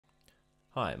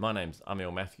Hi, my name's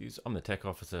Emil Matthews. I'm the Tech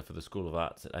Officer for the School of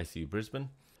Arts at ACU Brisbane.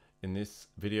 In this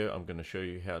video, I'm going to show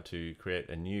you how to create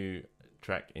a new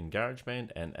track in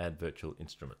GarageBand and add virtual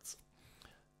instruments.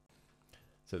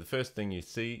 So the first thing you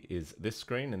see is this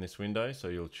screen in this window. So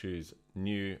you'll choose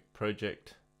New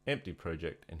Project, Empty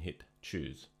Project, and hit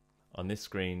Choose. On this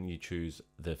screen, you choose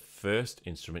the first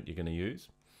instrument you're going to use.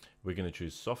 We're going to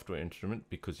choose Software Instrument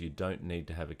because you don't need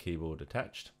to have a keyboard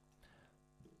attached.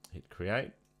 Hit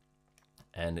Create.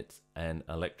 And it's an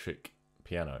electric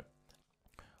piano.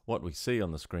 What we see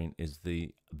on the screen is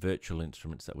the virtual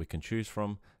instruments that we can choose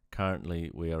from.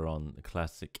 Currently we are on the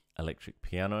classic electric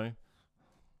piano.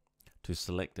 To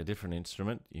select a different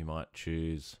instrument, you might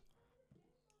choose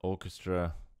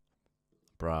orchestra,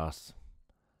 brass,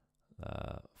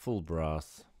 full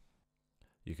brass.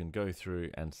 You can go through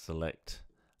and select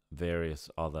various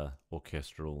other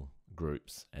orchestral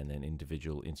groups and then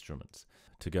individual instruments.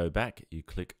 To go back, you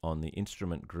click on the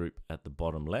instrument group at the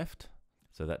bottom left,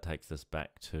 so that takes us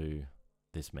back to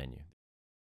this menu.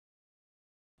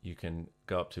 You can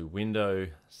go up to Window,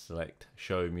 select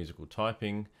Show Musical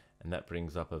Typing, and that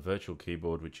brings up a virtual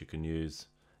keyboard which you can use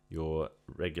your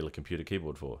regular computer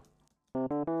keyboard for.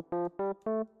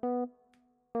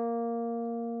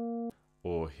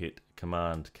 Or hit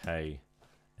Command K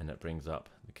and that brings up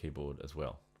the keyboard as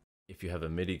well. If you have a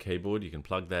MIDI keyboard, you can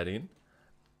plug that in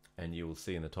and you will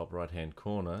see in the top right hand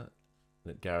corner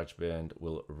that GarageBand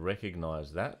will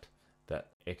recognize that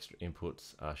extra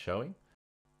inputs are showing.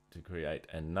 To create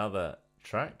another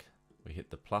track, we hit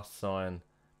the plus sign.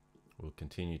 We'll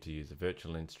continue to use a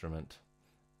virtual instrument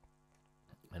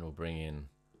and we'll bring in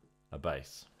a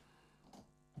bass.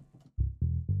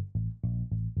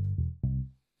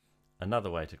 Another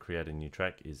way to create a new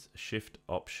track is Shift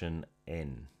Option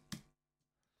N.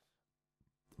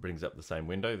 Brings up the same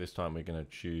window. This time we're going to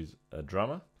choose a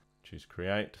drummer, choose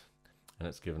Create, and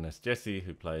it's given us Jesse,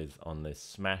 who plays on this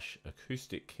Smash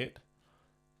acoustic kit,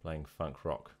 playing funk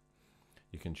rock.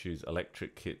 You can choose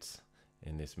electric kits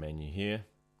in this menu here,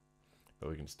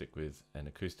 but we can stick with an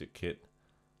acoustic kit.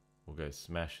 We'll go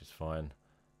Smash is fine,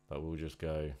 but we'll just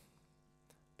go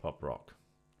pop rock.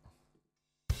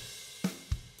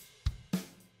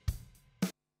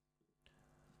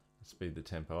 Speed the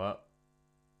tempo up.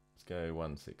 Let's go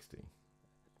 160.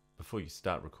 Before you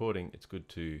start recording, it's good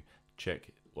to check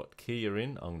what key you're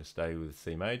in. I'm going to stay with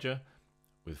C major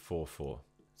with 4/4.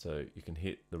 So you can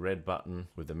hit the red button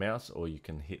with the mouse, or you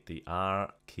can hit the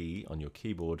R key on your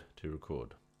keyboard to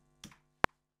record.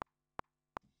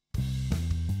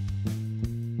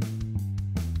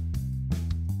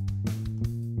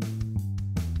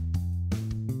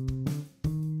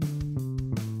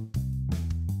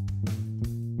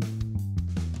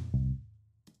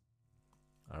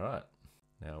 Alright,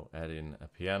 now add in a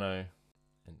piano.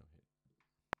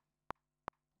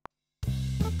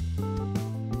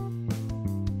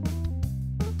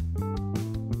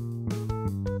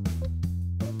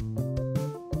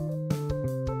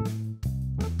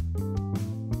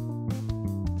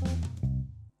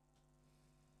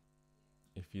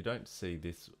 If you don't see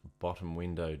this bottom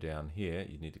window down here,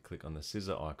 you need to click on the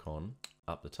scissor icon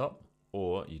up the top,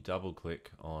 or you double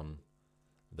click on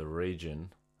the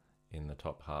region in the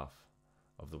top half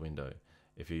of the window.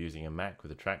 If you're using a Mac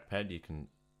with a trackpad, you can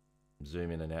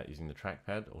zoom in and out using the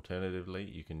trackpad. Alternatively,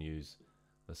 you can use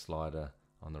the slider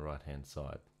on the right hand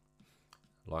side.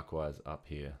 Likewise up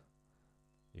here,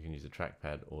 you can use a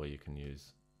trackpad or you can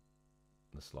use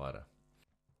the slider.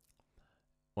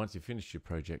 Once you've finished your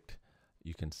project,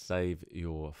 you can save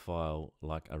your file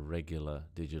like a regular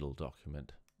digital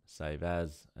document. Save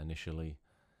as initially.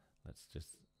 Let's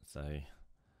just say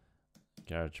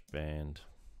GarageBand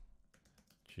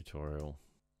tutorial,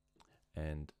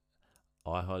 and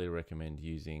I highly recommend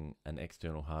using an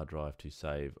external hard drive to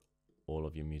save all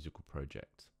of your musical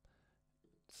projects.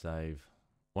 Save.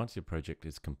 Once your project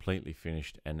is completely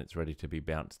finished and it's ready to be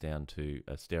bounced down to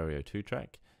a stereo 2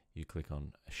 track, you click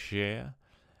on Share,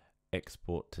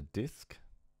 Export to Disk.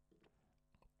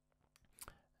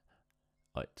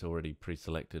 It's already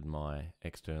pre-selected my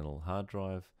external hard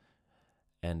drive,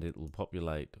 and it will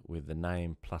populate with the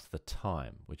name plus the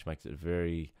time, which makes it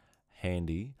very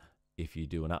handy if you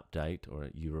do an update or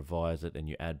you revise it and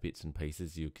you add bits and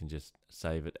pieces. You can just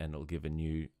save it and it'll give a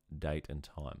new date and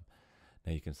time.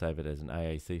 Now you can save it as an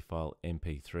AAC file,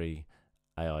 MP3,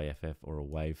 AIFF, or a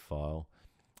WAV file.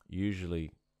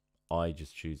 Usually I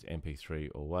just choose MP3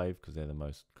 or WAV because they're the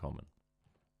most common.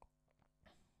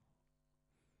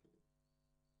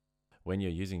 When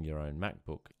you're using your own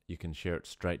MacBook, you can share it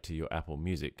straight to your Apple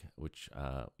Music, which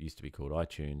used to be called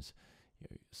iTunes.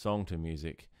 Song to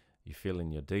music, you fill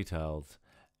in your details,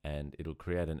 and it'll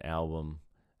create an album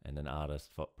and an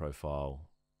artist profile,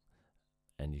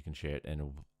 and you can share it, and it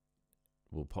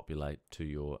will populate to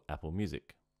your Apple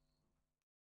Music.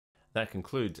 That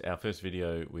concludes our first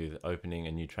video with opening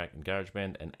a new track in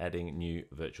GarageBand and adding new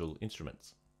virtual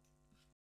instruments.